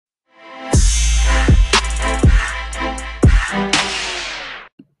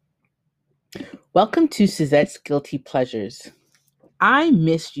Welcome to Suzette's Guilty Pleasures. I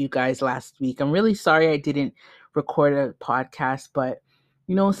missed you guys last week. I'm really sorry I didn't record a podcast, but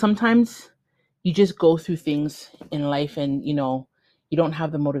sometimes you just go through things in life and you don't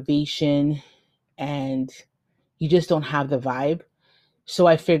have the motivation and you just don't have the vibe. So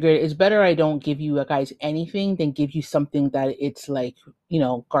I figured it's better I don't give you guys anything than give you something that it's like,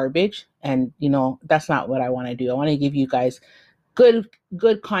 garbage. And that's not what I want to do. I want to give you guys good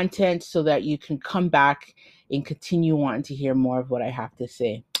good content so that you can come back and continue wanting to hear more of what I have to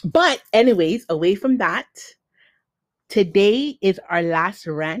say. But anyways, away from that, today is our last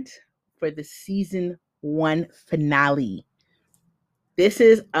rant for the season 1 finale. This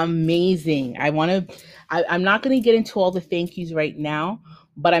is amazing. I'm not going to get into all the thank yous right now,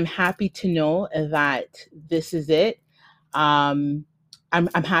 but I'm happy to know that this is it. um I'm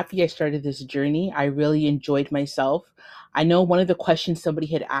happy I started this journey. I really enjoyed myself. I know one of the questions somebody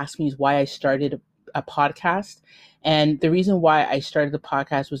had asked me is why I started a podcast. And the reason why I started the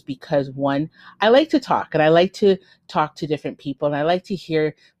podcast was because, one, I like to talk and I like to talk to different people and I like to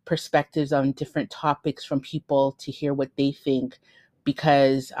hear perspectives on different topics from people to hear what they think.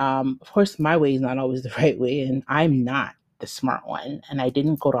 Because, of course, my way is not always the right way, and I'm not the smart one, and I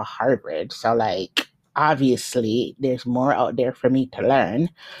didn't go to Harvard. So, like, obviously there's more out there for me to learn.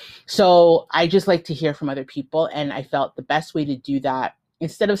 So I just like to hear from other people, and I felt the best way to do that,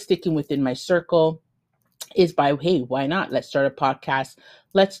 instead of sticking within my circle, is by, hey, why not, let's start a podcast,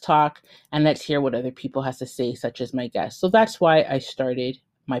 let's talk, and let's hear what other people has to say, such as my guests. So that's why I started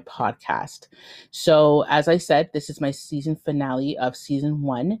my podcast. So as I said, this is my season finale of season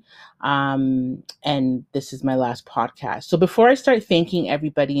 1, and this is my last podcast. So before I start thanking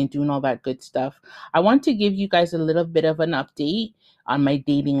everybody and doing all that good stuff, I want to give you guys a little bit of an update on my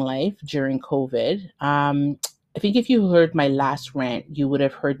dating life during COVID. I think if you heard my last rant, you would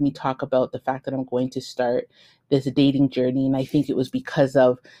have heard me talk about the fact that I'm going to start this dating journey. And I think it was because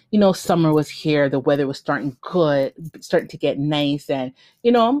of, summer was here, the weather was starting good, starting to get nice. And, I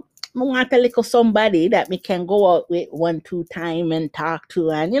want a little somebody that me can go out with 1, 2 time and talk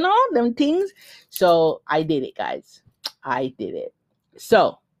to and, them things. So I did it, guys. I did it.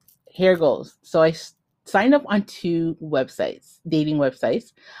 So here goes. So signed up on 2 websites, dating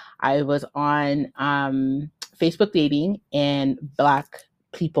websites. I was on Facebook Dating and Black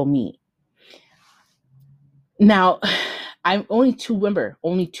People Meet. Now, I'm only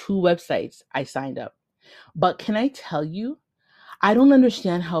only 2 websites I signed up. But can I tell you, I don't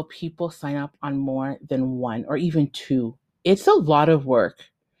understand how people sign up on more than 1 or even 2. It's a lot of work.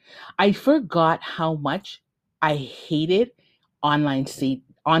 I forgot how much I hated online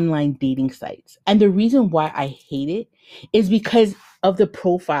dating sites. And the reason why I hate it is because of the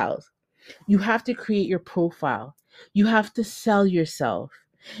profiles. You have to create your profile. You have to sell yourself.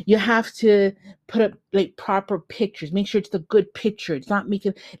 You have to put up like proper pictures. Make sure it's the good picture. It's not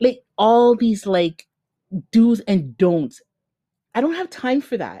making like all these like do's and don'ts. I don't have time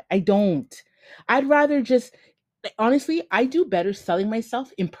for that. I don't. I'd rather just, like, honestly, I do better selling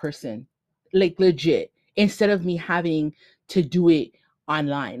myself in person, like legit, instead of me having to do it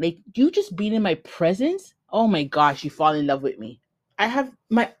online. Like, you just being in my presence, oh my gosh, you fall in love with me. I have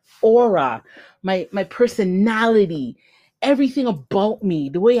my aura, my personality, everything about me,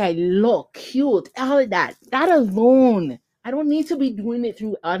 the way I look, cute, all of that. That alone. I don't need to be doing it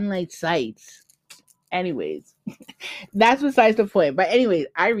through online sites. Anyways, that's besides the point. But anyways,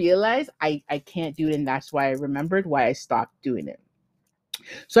 I realized I can't do it, and that's why I remembered why I stopped doing it.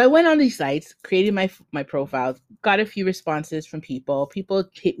 So I went on these sites, created my profiles, got a few responses from people. People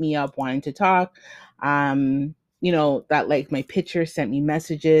hit me up wanting to talk. That like my picture, sent me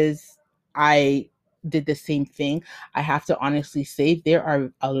messages. I did the same thing. I have to honestly say there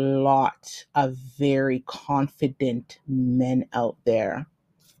are a lot of very confident men out there.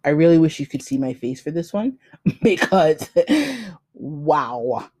 I really wish you could see my face for this one because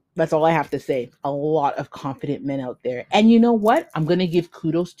wow. That's all I have to say. A lot of confident men out there. And you know what? I'm going to give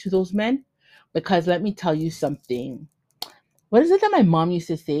kudos to those men because let me tell you something. What is it that my mom used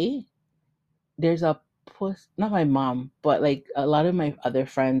to say? There's a puss, not my mom, but like a lot of my other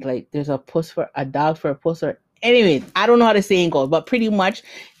friends, like there's a puss for a dog for a puss or anyways, I don't know how the saying goes, but pretty much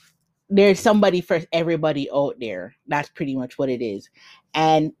there's somebody for everybody out there. That's pretty much what it is.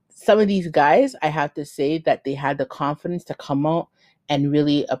 And some of these guys, I have to say that they had the confidence to come out and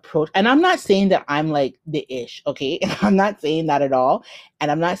really approach. And I'm not saying that I'm like the ish, okay? I'm not saying that at all. And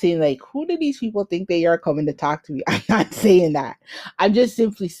I'm not saying like, who do these people think they are coming to talk to me? I'm not saying that. I'm just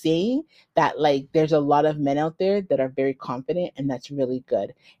simply saying that like there's a lot of men out there that are very confident, and that's really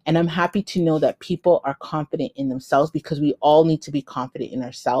good. And I'm happy to know that people are confident in themselves, because we all need to be confident in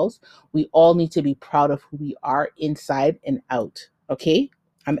ourselves. We all need to be proud of who we are inside and out, okay?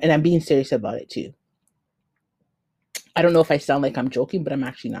 And I'm being serious about it too. I don't know if I sound like I'm joking, but I'm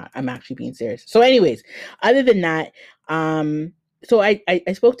actually not. I'm actually being serious. So, anyways, other than that, so I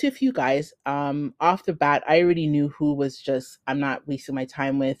spoke to a few guys. Off the bat, I already knew who was just I'm not wasting my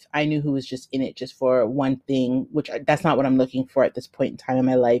time with. I knew who was just in it just for one thing, which that's not what I'm looking for at this point in time in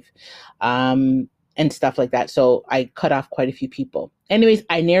my life, and stuff like that. So I cut off quite a few people. Anyways,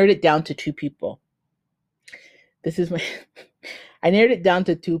 I narrowed it down to two people. This is my. I narrowed it down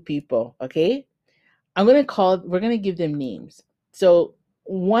to two people. Okay, we're gonna give them names. So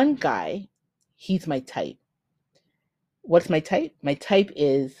one guy, he's my type. What's my type? My type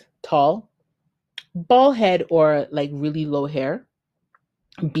is tall, bald head or like really low hair,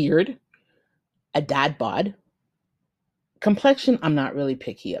 beard, a dad bod. Complexion, I'm not really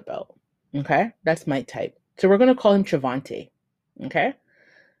picky about. Okay, that's my type. So we're gonna call him Travante. Okay,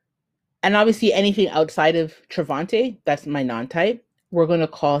 and obviously anything outside of Travante, that's my non-type. We're gonna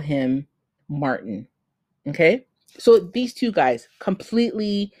call him Martin. Okay, so these two guys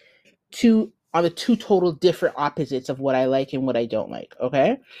completely two on the two total different opposites of what I like and what I don't like.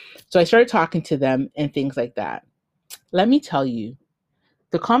 Okay. So I started talking to them and things like that. Let me tell you,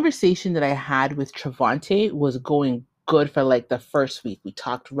 the conversation that I had with Travante was going good for like the first week. We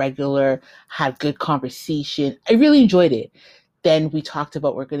talked regular, had good conversation. I really enjoyed it. Then we talked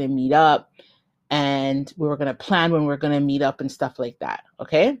about we're going to meet up, and we were going to plan when we're going to meet up and stuff like that.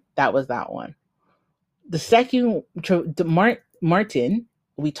 Okay. That was that one. The second, Martin,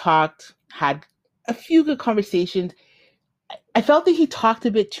 we talked, had a few good conversations. I felt that he talked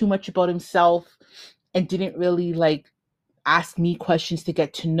a bit too much about himself and didn't really like ask me questions to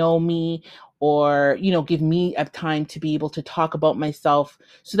get to know me, or give me a time to be able to talk about myself.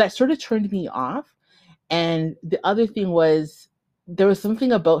 So that sort of turned me off. And the other thing was, there was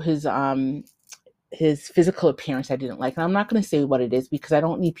something about his physical appearance I didn't like. And I'm not going to say what it is, because I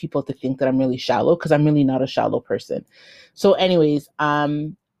don't need people to think that I'm really shallow, because I'm really not a shallow person. So anyways,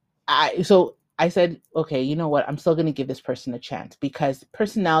 I said, okay, you know what? I'm still going to give this person a chance, because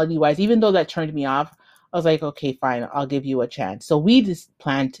personality wise, even though that turned me off, I was like, okay, fine, I'll give you a chance. So we just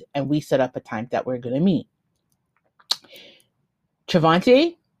planned and we set up a time that we're going to meet.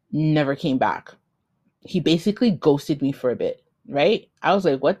 Travante never came back. He basically ghosted me for a bit, right? I was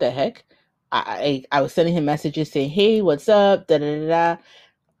like, what the heck? I was sending him messages saying, hey, what's up? Da da da da.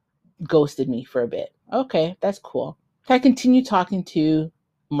 Ghosted me for a bit. Okay, that's cool. So I continue talking to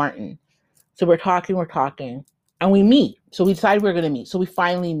Martin. So we're talking, and we meet. So we decide we're going to meet. So we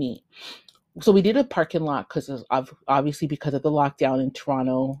finally meet. So we did a parking lot, because obviously because of the lockdown in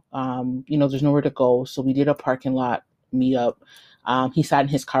Toronto, there's nowhere to go. So we did a parking lot meetup. He sat in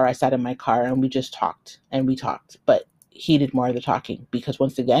his car, I sat in my car, and we just talked and we talked. But he did more of the talking, because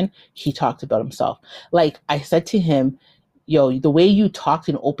once again, he talked about himself. Like I said to him, yo, the way you talked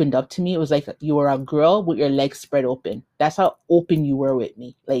and opened up to me, it was like you were a girl with your legs spread open. That's how open you were with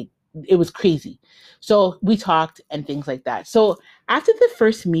me. Like it was crazy. So we talked and things like that. So after the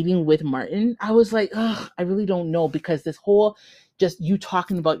first meeting with Martin, I was like, ugh, I really don't know, because this whole just you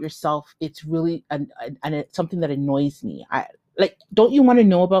talking about yourself, it's really and it's something that annoys me. I like, don't you want to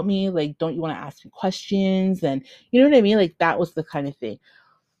know about me? Like, don't you want to ask me questions? And you know what I mean? Like that was the kind of thing.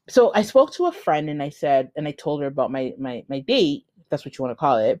 So I spoke to a friend and I said, and I told her about my date, if that's what you want to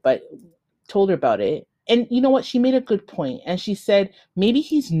call it, but told her about it. And you know what? She made a good point. And she said, maybe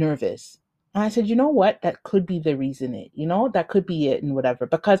he's nervous. And I said, you know what? That could be the reason that could be it and whatever.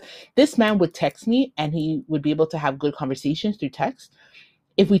 Because this man would text me and he would be able to have good conversations through text.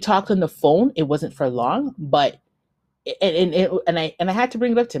 If we talked on the phone, it wasn't for long, but and I had to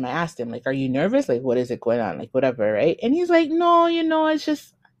bring it up to him. I asked him, like, are you nervous? Like, what is it going on? Like, whatever, right? And he's like, no, it's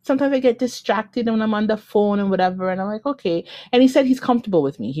just sometimes I get distracted when I'm on the phone and whatever. And I'm like, okay. And he said he's comfortable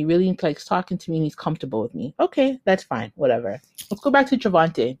with me. He really likes talking to me and he's comfortable with me. Okay, that's fine. Whatever. Let's go back to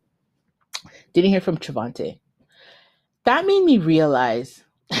Travante. Didn't hear from Travante. That made me realize,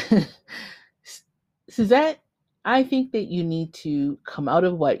 Suzette, I think that you need to come out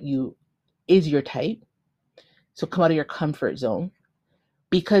of what you is your type. So come out of your comfort zone,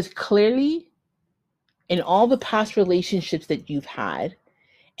 because clearly in all the past relationships that you've had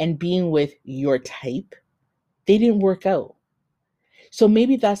and being with your type, they didn't work out. So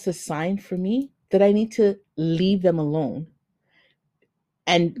maybe that's a sign for me that I need to leave them alone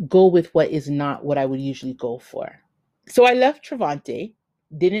and go with what is not what I would usually go for. So I left Travante,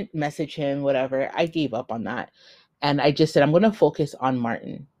 didn't message him, whatever. I gave up on that. And I just said, I'm going to focus on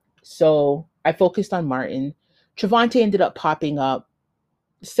Martin. So I focused on Martin. Travante ended up popping up,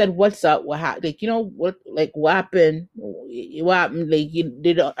 said, "What's up? What happened? Like, what happened? What happened? Like,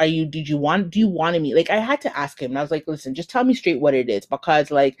 do you want to meet?" Like, I had to ask him. And I was like, "Listen, just tell me straight what it is because,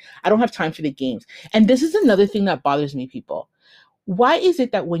 like, I don't have time for the games." And this is another thing that bothers me, people. Why is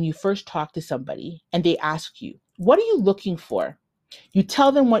it that when you first talk to somebody and they ask you, "What are you looking for?" You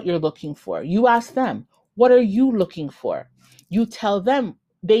tell them what you're looking for. You ask them, "What are you looking for?" You tell them,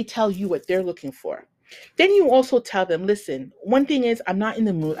 they tell you what they're looking for. Then you also tell them, "Listen, one thing is I'm not in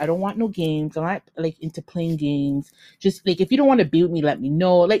the mood. I don't want no games. I'm not like into playing games. Just like if you don't want to be with me, let me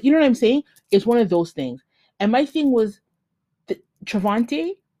know." Like, you know what I'm saying? It's one of those things. And my thing was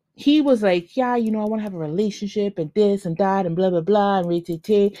Travante, he was like, "Yeah, I want to have a relationship and this and that and blah blah blah and rate.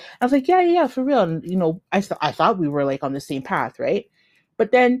 I was like, "Yeah, yeah, yeah, for real." And I thought we were like on the same path, right?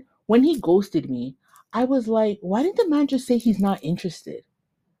 But then when he ghosted me, I was like, "Why didn't the man just say he's not interested?"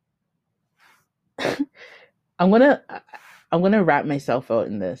 I'm gonna I'm gonna wrap myself out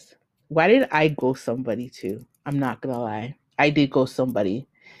in this. Why did I ghost somebody too? I'm not gonna lie, I did ghost somebody.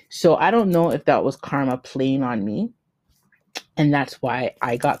 So I don't know if that was karma playing on me, and that's why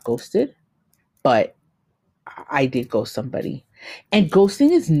I got ghosted. But I did ghost somebody. And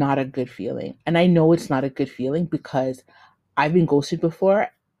ghosting is not a good feeling. And I know it's not a good feeling because I've been ghosted before.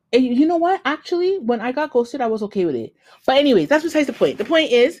 And you know what? Actually, when I got ghosted, I was okay with it. But anyways, that's besides the point. The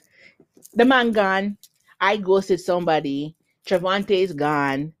point is the man gone. I ghosted somebody. Travante's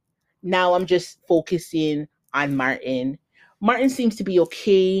gone. Now I'm just focusing on Martin. Martin seems to be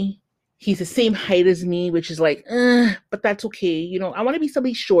okay. He's the same height as me, which is like, but that's okay. I want to be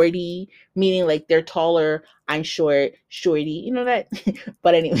somebody shorty, meaning like they're taller, I'm short, shorty, that.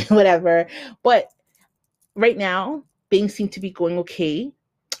 But anyway, whatever. But right now, things seem to be going okay.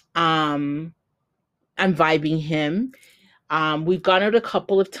 Um, I'm vibing him. We've gone out a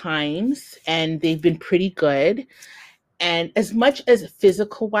couple of times and they've been pretty good. And as much as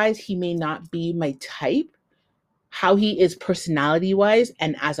physical wise, he may not be my type, how he is personality wise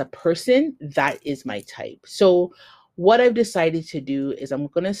and as a person, that is my type. So, what I've decided to do is I'm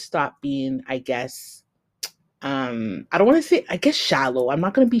going to stop being, I guess, I don't want to say, I guess, shallow. I'm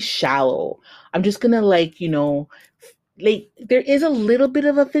not going to be shallow. I'm just going to, like there is a little bit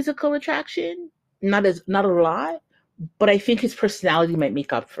of a physical attraction, not a lot, but I think his personality might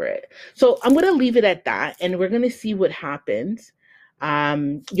make up for it. So I'm going to leave it at that, and we're going to see what happens.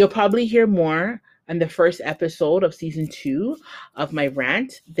 You'll probably hear more on the first episode of season 2 of my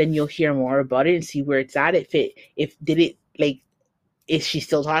rant. Then you'll hear more about it and see where it's at. If did it like is she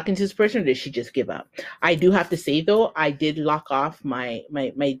still talking to this person or did she just give up? I do have to say though, I did lock off my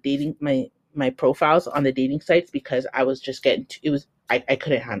dating my profiles on the dating sites because I was just it was I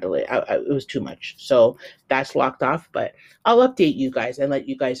couldn't handle it. It was too much. So that's locked off. But I'll update you guys and let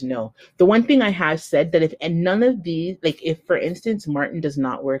you guys know. The one thing I have said that if and none of these, like if for instance Martin does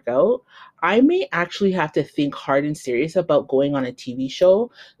not work out, I may actually have to think hard and serious about going on a TV show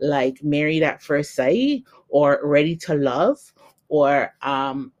like Married at First Sight or Ready to Love or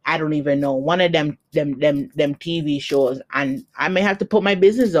I don't even know, one of them TV shows, and I may have to put my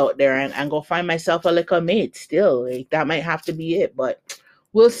business out there and go find myself a little mate still. Like that might have to be it. But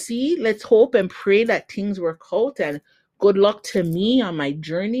we'll see. Let's hope and pray that things work out, and good luck to me on my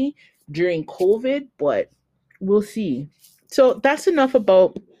journey during COVID, but we'll see. So that's enough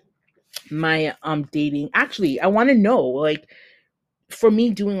about my dating. Actually, I want to know, like, for me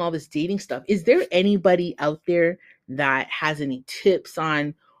doing all this dating stuff, is there anybody out there that has any tips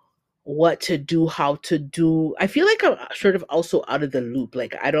on what to do, how to do? I feel like I'm sort of also out of the loop.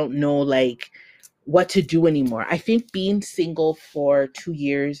 Like I don't know like what to do anymore. I think being single for 2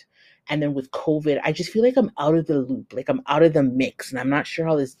 years and then with COVID, I just feel like I'm out of the loop. Like I'm out of the mix and I'm not sure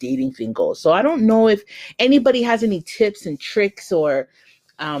how this dating thing goes. So I don't know if anybody has any tips and tricks or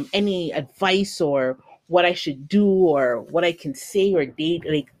any advice or what I should do or what I can say or date,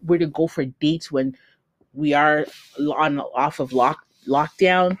 like where to go for dates when we are on off of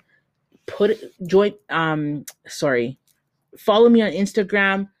lockdown. Join sorry, follow me on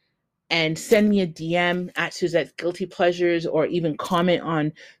Instagram and send me a DM at Suzette's Guilty Pleasures or even comment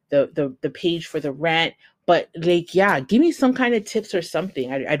on the page for the rant. But like, yeah, give me some kind of tips or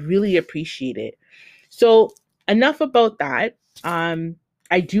something. I'd really appreciate it. So enough about that.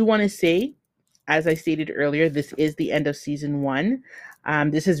 I do want to say, as I stated earlier, this is the end of season 1.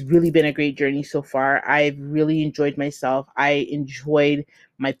 This has really been a great journey so far. I've really enjoyed myself. I enjoyed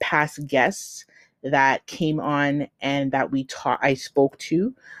my past guests. that came on and that I spoke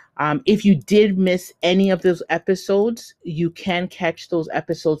to. If you did miss any of those episodes, you can catch those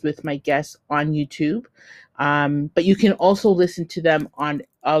episodes with my guests on YouTube. But you can also listen to them on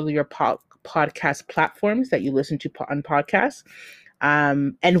all your podcast platforms that you listen to on podcasts.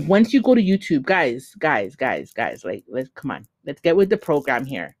 And once you go to YouTube, guys, like, let's come on, let's get with the program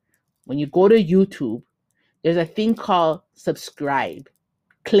here. When you go to YouTube, there's a thing called subscribe.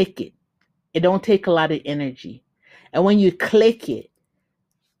 Click it. It don't take a lot of energy. And when you click it,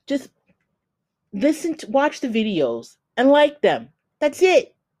 just watch the videos and like them. That's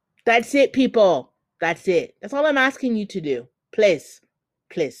it. That's it, people. That's it. That's all I'm asking you to do. Please,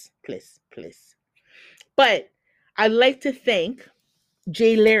 please, please, please. But I'd like to thank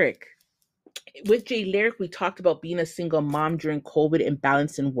Jay Lyric. With Jay Lyric, we talked about being a single mom during COVID and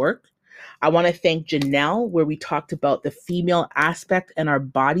balancing work. I want to thank Janelle, where we talked about the female aspect and our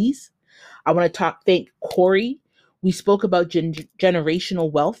bodies. I want to thank Corey. We spoke about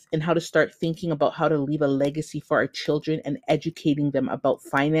generational wealth and how to start thinking about how to leave a legacy for our children and educating them about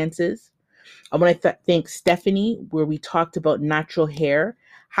finances. I want to thank Stephanie, where we talked about natural hair,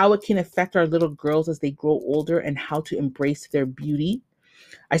 how it can affect our little girls as they grow older, and how to embrace their beauty.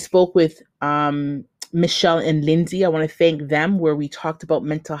 I spoke with Michelle and Lindsay. I want to thank them, where we talked about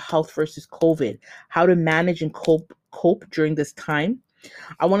mental health versus COVID, how to manage and cope during this time.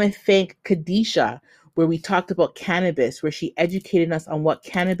 I want to thank Kadisha, where we talked about cannabis, where she educated us on what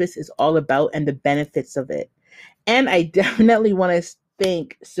cannabis is all about and the benefits of it. And I definitely want to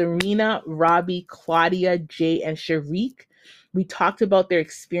thank Serena, Robbie, Claudia, Jay, and Sharik. We talked about their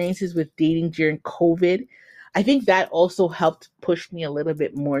experiences with dating during COVID. I think that also helped push me a little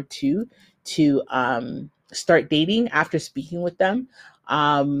bit more too to start dating after speaking with them.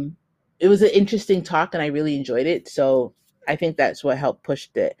 It was an interesting talk and I really enjoyed it. So I think that's what helped push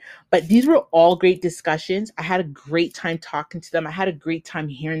it. But these were all great discussions. I had a great time talking to them. I had a great time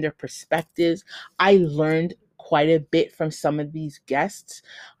hearing their perspectives. I learned quite a bit from some of these guests.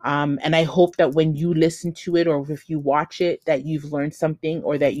 And I hope that when you listen to it or if you watch it, that you've learned something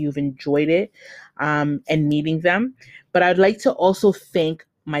or that you've enjoyed it and meeting them. But I'd like to also thank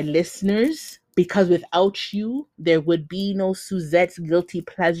my listeners, because without you, there would be no Suzette's Guilty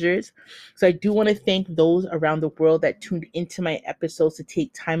Pleasures. So I do want to thank those around the world that tuned into my episodes to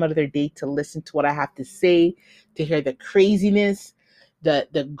take time out of their day to listen to what I have to say, to hear the craziness,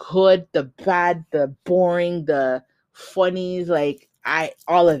 the good, the bad, the boring, the funnies, like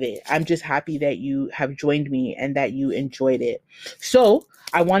all of it. I'm just happy that you have joined me and that you enjoyed it. So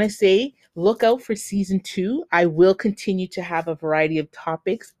I want to say, look out for season 2. I will continue to have a variety of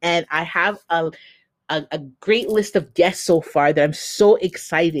topics, and I have a great list of guests so far that I'm so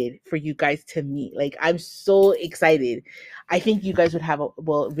excited for you guys to meet. Like, I'm so excited. I think you guys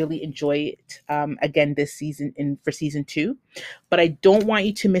will really enjoy it again this season for season 2. But I don't want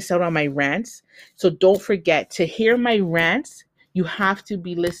you to miss out on my rants. So don't forget to hear my rants. You have to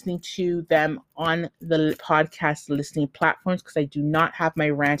be listening to them on the podcast listening platforms, because I do not have my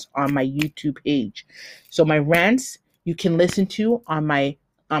rants on my YouTube page. So my rants you can listen to on my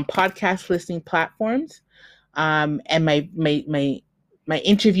podcast listening platforms, and my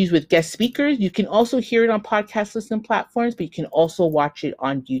interviews with guest speakers. You can also hear it on podcast listening platforms, but you can also watch it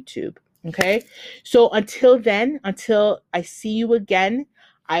on YouTube. Okay. So until then, until I see you again,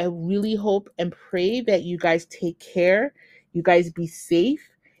 I really hope and pray that you guys take care, you guys be safe,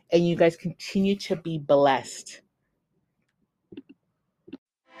 and you guys continue to be blessed.